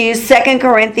begins to use 2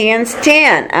 Corinthians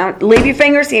 10. Leave your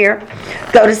fingers here.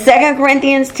 Go to 2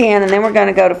 Corinthians 10, and then we're going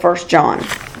to go to 1 John.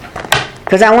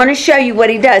 Because I want to show you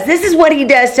what he does. This is what he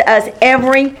does to us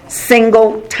every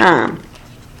single time.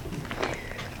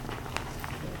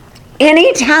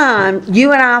 Anytime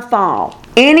you and I fall,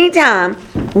 anytime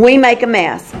we make a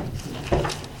mess,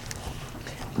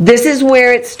 this is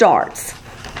where it starts.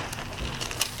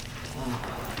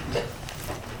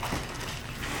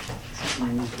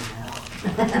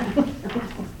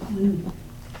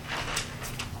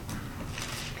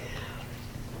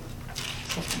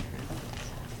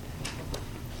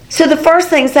 So the first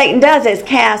thing Satan does is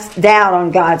cast doubt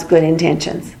on God's good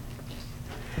intentions.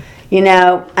 You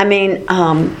know, I mean,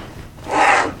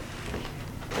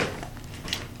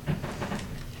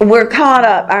 we're caught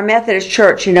up, our Methodist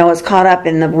church, you know, is caught up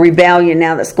in the rebellion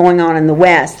now that's going on in the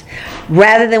West.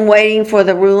 Rather than waiting for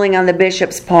the ruling on the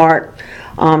bishop's part,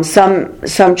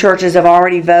 some churches have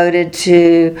already voted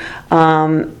to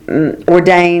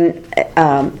ordain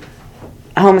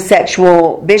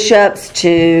homosexual bishops,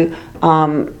 to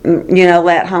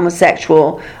let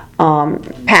homosexual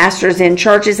pastors in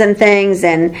churches and things,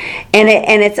 and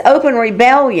it's open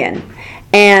rebellion.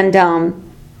 And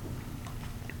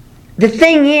the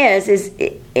thing is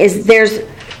there's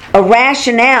a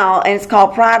rationale, and it's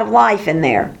called pride of life in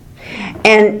there.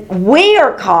 And we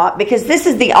are caught, because this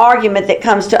is the argument that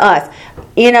comes to us.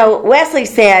 You know, Wesley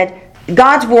said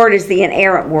God's word is the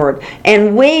inerrant word,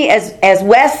 and we as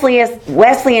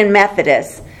Wesleyan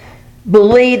Methodists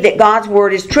believe that God's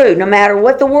word is true. No matter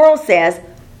what the world says,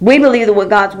 we believe that what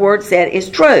God's word said is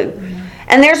true.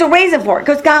 And there's a reason for it,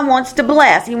 because God wants to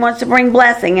bless. He wants to bring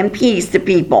blessing and peace to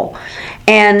people.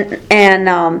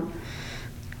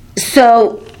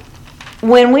 So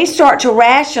when we start to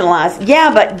rationalize,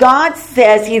 yeah, but God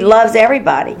says He loves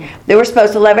everybody, that we're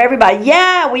supposed to love everybody.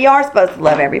 Yeah, we are supposed to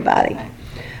love everybody.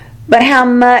 But how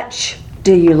much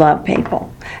do you love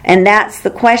people? And that's the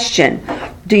question.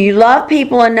 Do you love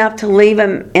people enough to leave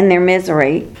them in their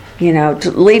misery, you know,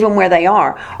 to leave them where they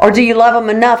are? Or do you love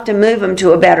them enough to move them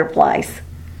to a better place?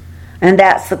 And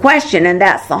that's the question, and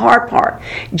that's the hard part.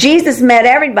 Jesus met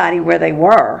everybody where they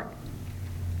were.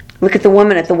 Look at the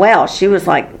woman at the well. She was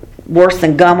like worse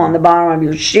than gum on the bottom of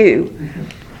your shoe.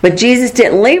 But Jesus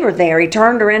didn't leave her there. He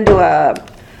turned her into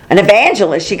an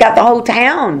evangelist. She got the whole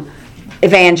town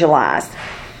evangelized.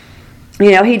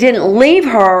 You know, He didn't leave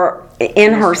her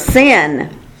in her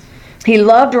sin. He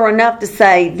loved her enough to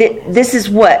say, this is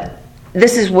where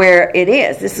it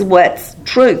is. This is what's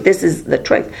truth. This is the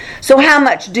truth. So how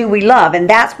much do we love? And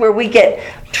that's where we get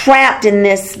trapped in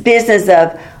this business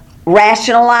of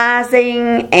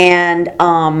rationalizing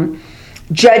and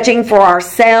judging for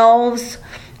ourselves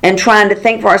and trying to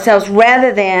think for ourselves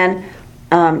rather than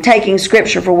taking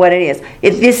Scripture for what it is.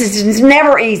 It's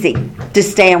never easy to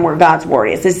stand where God's Word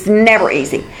is. It's never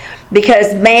easy.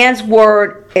 Because man's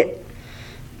Word,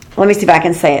 let me see if I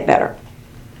can say it better.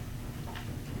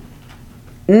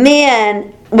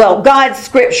 God's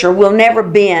Scripture will never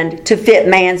bend to fit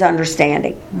man's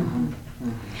understanding.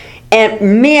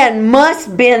 And men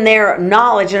must bend their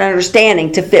knowledge and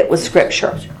understanding to fit with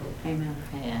Scripture. Amen.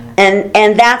 Yeah.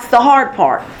 And that's the hard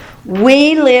part.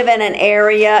 We live in an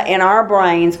area in our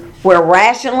brains where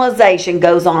rationalization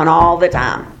goes on all the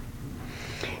time.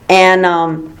 And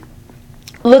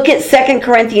look at 2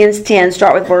 Corinthians 10,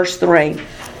 start with verse 3.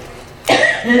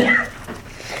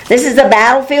 This is the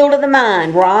battlefield of the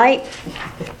mind, right?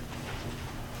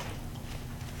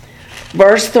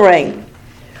 Verse 3.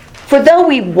 For though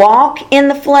we walk in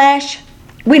the flesh,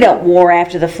 we don't war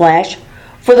after the flesh.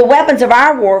 For the weapons of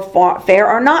our warfare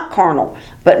are not carnal,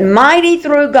 but mighty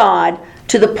through God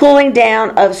to the pulling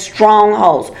down of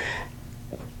strongholds.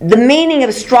 The meaning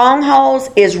of strongholds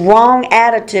is wrong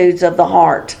attitudes of the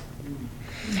heart.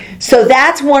 So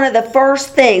that's one of the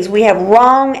first things. We have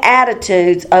wrong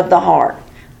attitudes of the heart.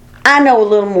 I know a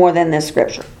little more than this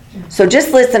scripture. So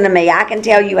just listen to me. I can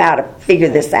tell you how to figure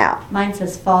this out. Mine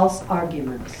says false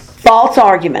arguments. False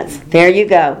arguments. There you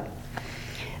go.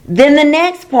 Then the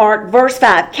next part, verse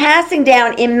 5, casting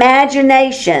down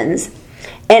imaginations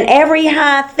and every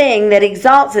high thing that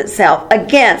exalts itself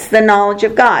against the knowledge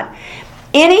of God.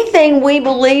 Anything we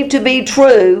believe to be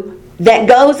true that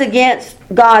goes against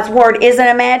God's Word is an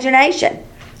imagination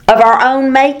of our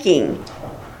own making.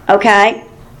 Okay?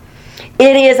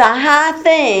 It is a high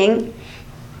thing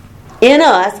in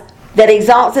us that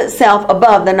exalts itself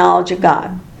above the knowledge of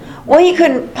God. Well, he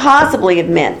couldn't possibly have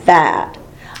meant that.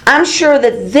 I'm sure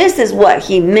that this is what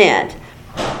he meant.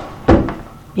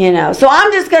 You know, so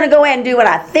I'm just going to go ahead and do what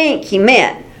I think he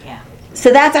meant. Yeah.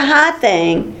 So that's a high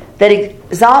thing that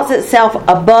exalts itself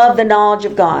above the knowledge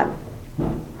of God.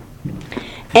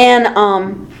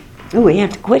 And, we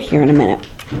have to quit here in a minute.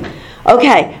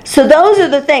 Okay, so those are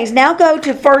the things. Now go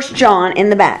to 1 John in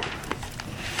the back.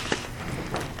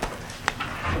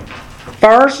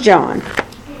 1 John.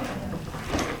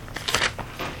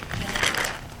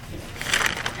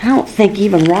 I don't think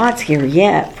even Rod's here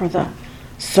yet for the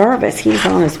service. He's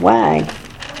on his way.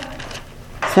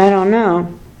 So I don't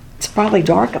know. It's probably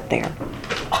dark up there.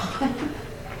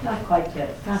 Not quite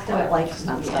yet. Not quite like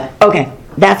sunset. Okay,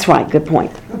 that's right. Good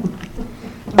point.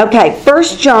 Okay, 1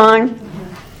 John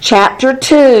chapter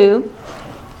 2.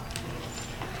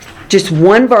 Just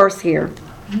one verse here.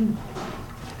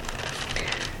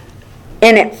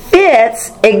 And it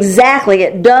fits exactly,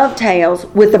 it dovetails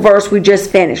with the verse we just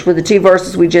finished, with the two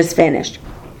verses we just finished.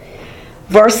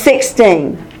 Verse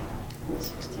 16.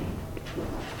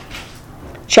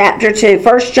 Chapter 2,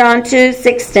 1 John 2,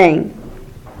 16.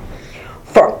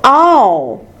 For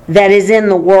all that is in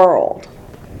the world,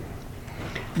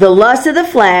 the lust of the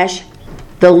flesh,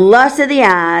 the lust of the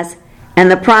eyes,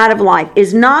 and the pride of life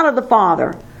is not of the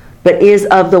Father, but is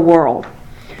of the world.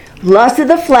 Lust of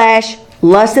the flesh,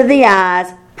 lust of the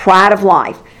eyes, pride of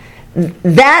life.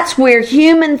 That's where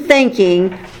human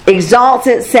thinking exalts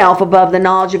itself above the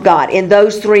knowledge of God, in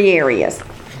those three areas.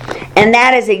 And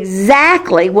that is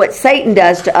exactly what Satan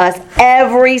does to us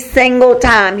every single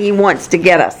time he wants to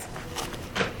get us.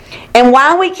 And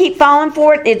why we keep falling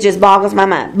for it, it just boggles my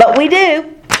mind. But we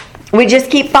do. We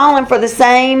just keep falling for the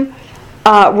same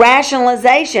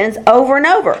rationalizations over and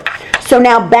over. So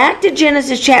now back to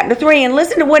Genesis chapter 3 and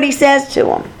listen to what he says to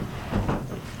them.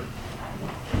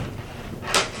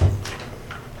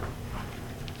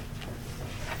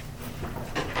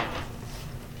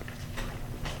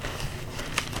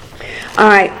 All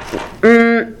right.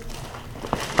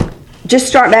 Just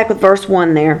start back with verse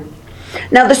 1 there.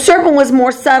 Now the serpent was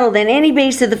more subtle than any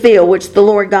beast of the field which the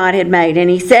Lord God had made. And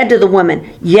he said to the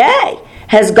woman, Yea,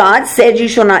 has God said you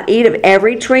shall not eat of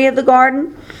every tree of the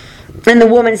garden? And the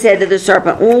woman said to the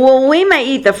serpent, Well, we may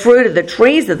eat the fruit of the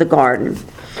trees of the garden.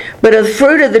 But of the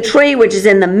fruit of the tree which is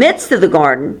in the midst of the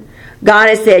garden, God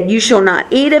has said, You shall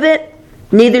not eat of it,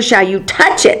 neither shall you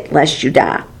touch it, lest you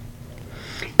die.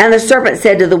 And the serpent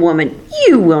said to the woman,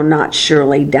 You will not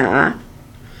surely die.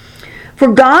 For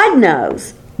God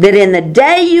knows that in the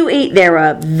day you eat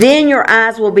thereof, then your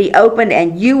eyes will be opened,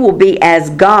 and you will be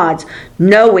as gods,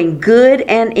 knowing good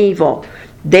and evil.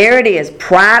 There it is,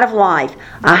 pride of life,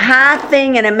 a high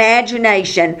thing in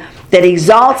imagination that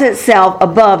exalts itself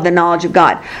above the knowledge of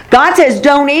God. God says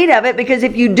don't eat of it, because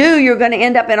if you do, you're going to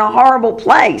end up in a horrible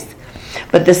place.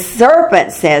 But the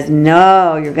serpent says,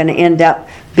 no, you're going to end up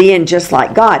being just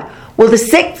like God. Well, the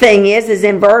sick thing is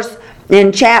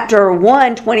in chapter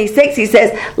 1, 26, he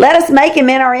says, let us make him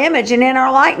in our image and in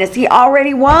our likeness. He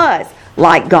already was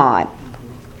like God.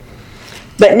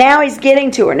 But now he's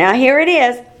getting to her. Now here it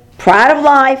is. Pride of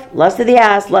life, lust of the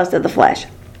eyes, lust of the flesh.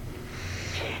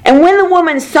 And when the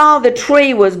woman saw the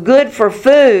tree was good for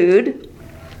food,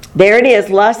 there it is,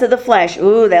 lust of the flesh.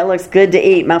 Ooh, that looks good to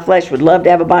eat. My flesh would love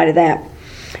to have a bite of that.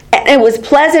 And it was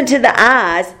pleasant to the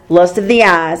eyes, lust of the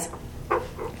eyes.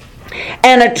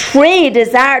 And a tree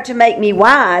desired to make me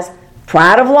wise,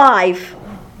 pride of life.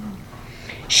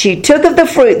 She took of the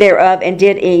fruit thereof and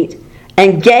did eat,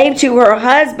 and gave to her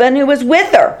husband who was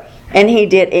with her, and he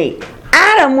did eat.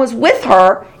 Adam was with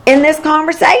her in this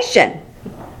conversation.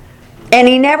 And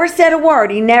he never said a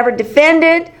word. He never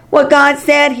defended what God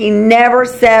said. He never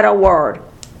said a word.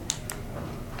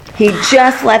 He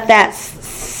just let that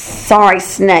sorry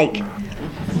snake,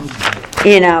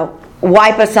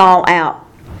 wipe us all out.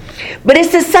 But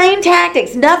it's the same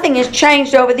tactics. Nothing has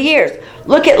changed over the years.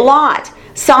 Look at Lot,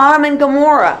 Sodom and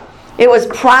Gomorrah. It was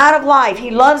pride of life.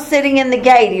 He loved sitting in the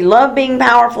gate. He loved being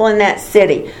powerful in that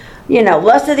city.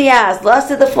 Lust of the eyes,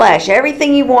 lust of the flesh.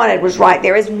 Everything he wanted was right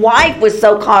there. His wife was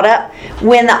so caught up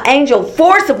when the angel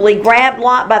forcibly grabbed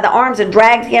Lot by the arms and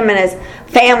dragged him and his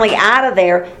family out of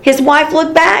there. His wife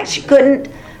looked back. She couldn't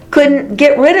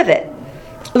get rid of it.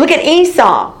 Look at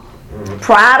Esau.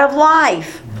 Pride of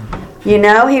life. He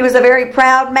was a very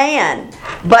proud man.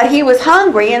 But he was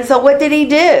hungry, and so what did he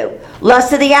do?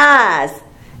 Lust of the eyes.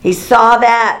 He saw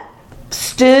that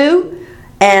stew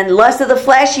and lust of the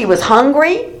flesh. He was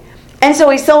hungry, and so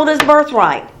he sold his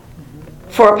birthright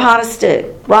for a pot of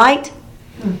stew, right?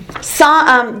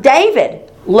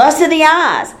 David, lust of the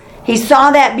eyes. He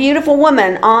saw that beautiful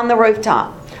woman on the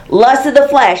rooftop. Lust of the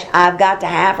flesh, I've got to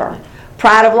have her.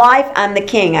 Pride of life, I'm the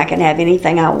king. I can have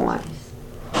anything I want.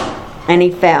 And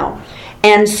he fell.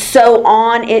 And so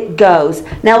on it goes.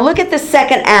 Now look at the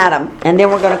second Adam, and then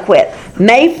we're going to quit.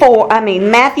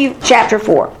 Matthew chapter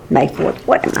 4. May 4th.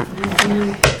 What am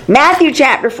I? Matthew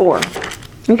chapter 4.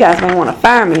 You guys may want to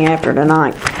fire me after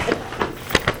tonight.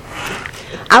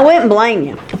 I wouldn't blame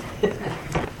you.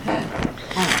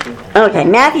 Okay,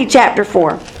 Matthew chapter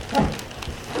 4.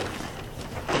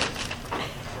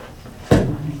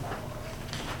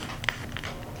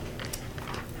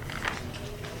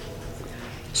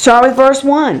 Start with verse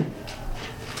 1.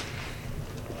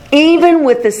 Even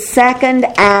with the second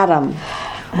Adam,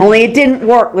 only it didn't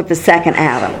work with the second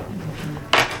Adam.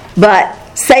 But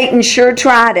Satan sure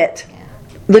tried it.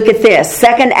 Look at this,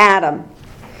 second Adam.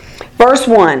 Verse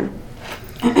 1.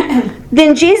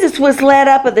 Then Jesus was led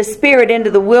up of the Spirit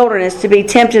into the wilderness to be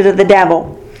tempted of the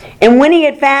devil. And when he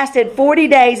had fasted 40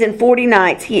 days and 40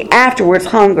 nights, he afterwards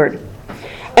hungered.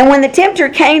 And when the tempter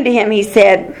came to him, he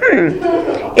said,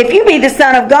 if you be the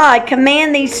Son of God,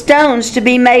 command these stones to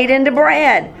be made into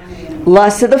bread.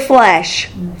 Lust of the flesh.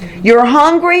 You're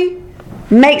hungry?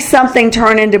 Make something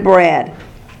turn into bread.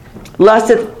 Lust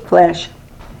of the flesh.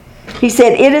 He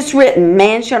said, it is written,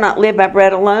 man shall not live by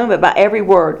bread alone, but by every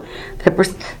word that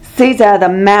proceeds out of the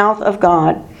mouth of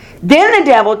God. Then the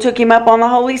devil took him up on the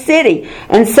holy city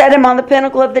and set him on the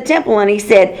pinnacle of the temple. And he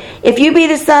said, if you be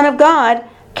the Son of God,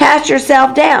 cast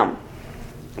yourself down.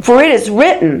 For it is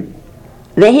written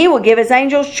that he will give his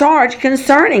angels charge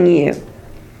concerning you.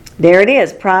 There it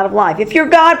is, pride of life. If you're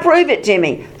God, prove it to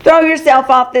me. Throw yourself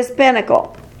off this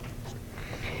pinnacle.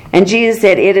 And Jesus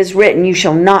said, it is written, you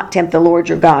shall not tempt the Lord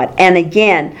your God. And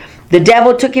again, the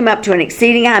devil took him up to an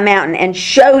exceeding high mountain and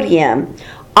showed him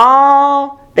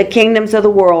all the kingdoms of the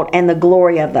world and the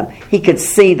glory of them. He could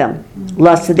see them.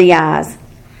 Lust of the eyes.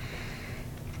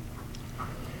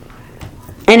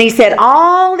 And he said,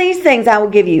 all these things I will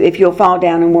give you if you'll fall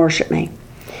down and worship me.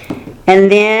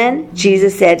 And then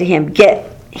Jesus said to him,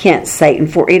 get hence, Satan,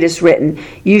 for it is written,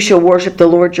 you shall worship the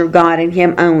Lord your God, and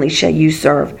him only shall you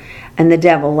serve. And the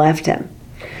devil left him.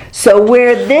 So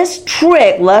where this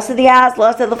trick, lust of the eyes,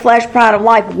 lust of the flesh, pride of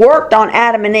life, worked on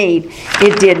Adam and Eve,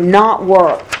 it did not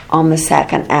work on the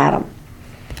second Adam.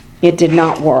 It did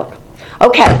not work.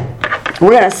 Okay,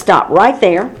 we're going to stop right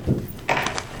there.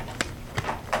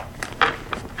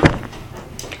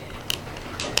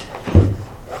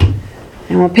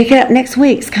 And we'll pick it up next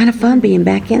week. It's kind of fun being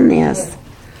back in this.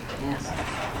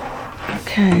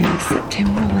 Okay,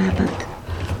 September 11th.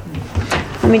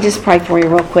 Let me just pray for you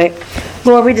real quick.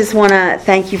 Lord, we just want to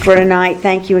thank you for tonight.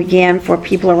 Thank you again for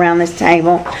people around this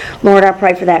table. Lord, I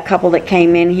pray for that couple that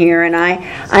came in here, and I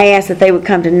ask that they would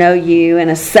come to know you in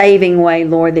a saving way,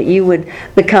 Lord, that you would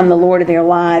become the Lord of their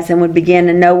lives and would begin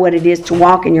to know what it is to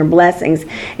walk in your blessings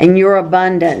and your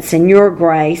abundance and your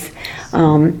grace.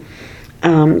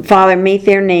 Father, meet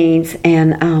their needs,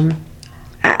 and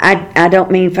I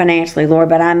don't mean financially, Lord,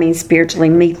 but I mean spiritually.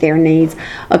 Meet their needs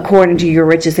according to your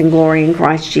riches and glory in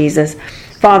Christ Jesus.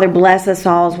 Father, bless us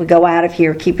all as we go out of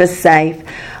here. Keep us safe.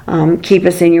 Keep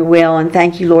us in your will. And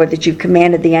thank you, Lord, that you've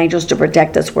commanded the angels to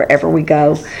protect us wherever we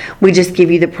go. We just give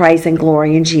you the praise and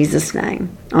glory in Jesus' name.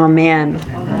 Amen.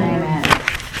 Amen.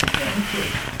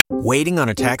 Waiting on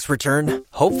a tax return?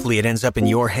 Hopefully it ends up in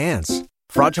your hands.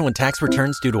 Fraudulent tax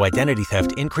returns due to identity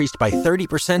theft increased by 30%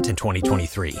 in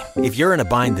 2023. If you're in a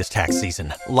bind this tax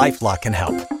season, LifeLock can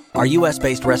help. Our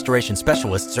U.S.-based restoration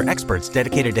specialists are experts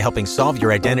dedicated to helping solve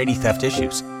your identity theft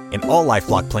issues. And all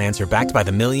LifeLock plans are backed by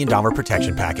the $1 Million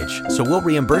Protection Package. So we'll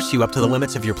reimburse you up to the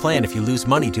limits of your plan if you lose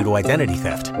money due to identity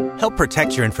theft. Help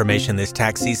protect your information this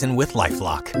tax season with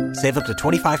LifeLock. Save up to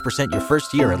 25% your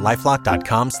first year at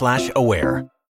LifeLock.com/aware.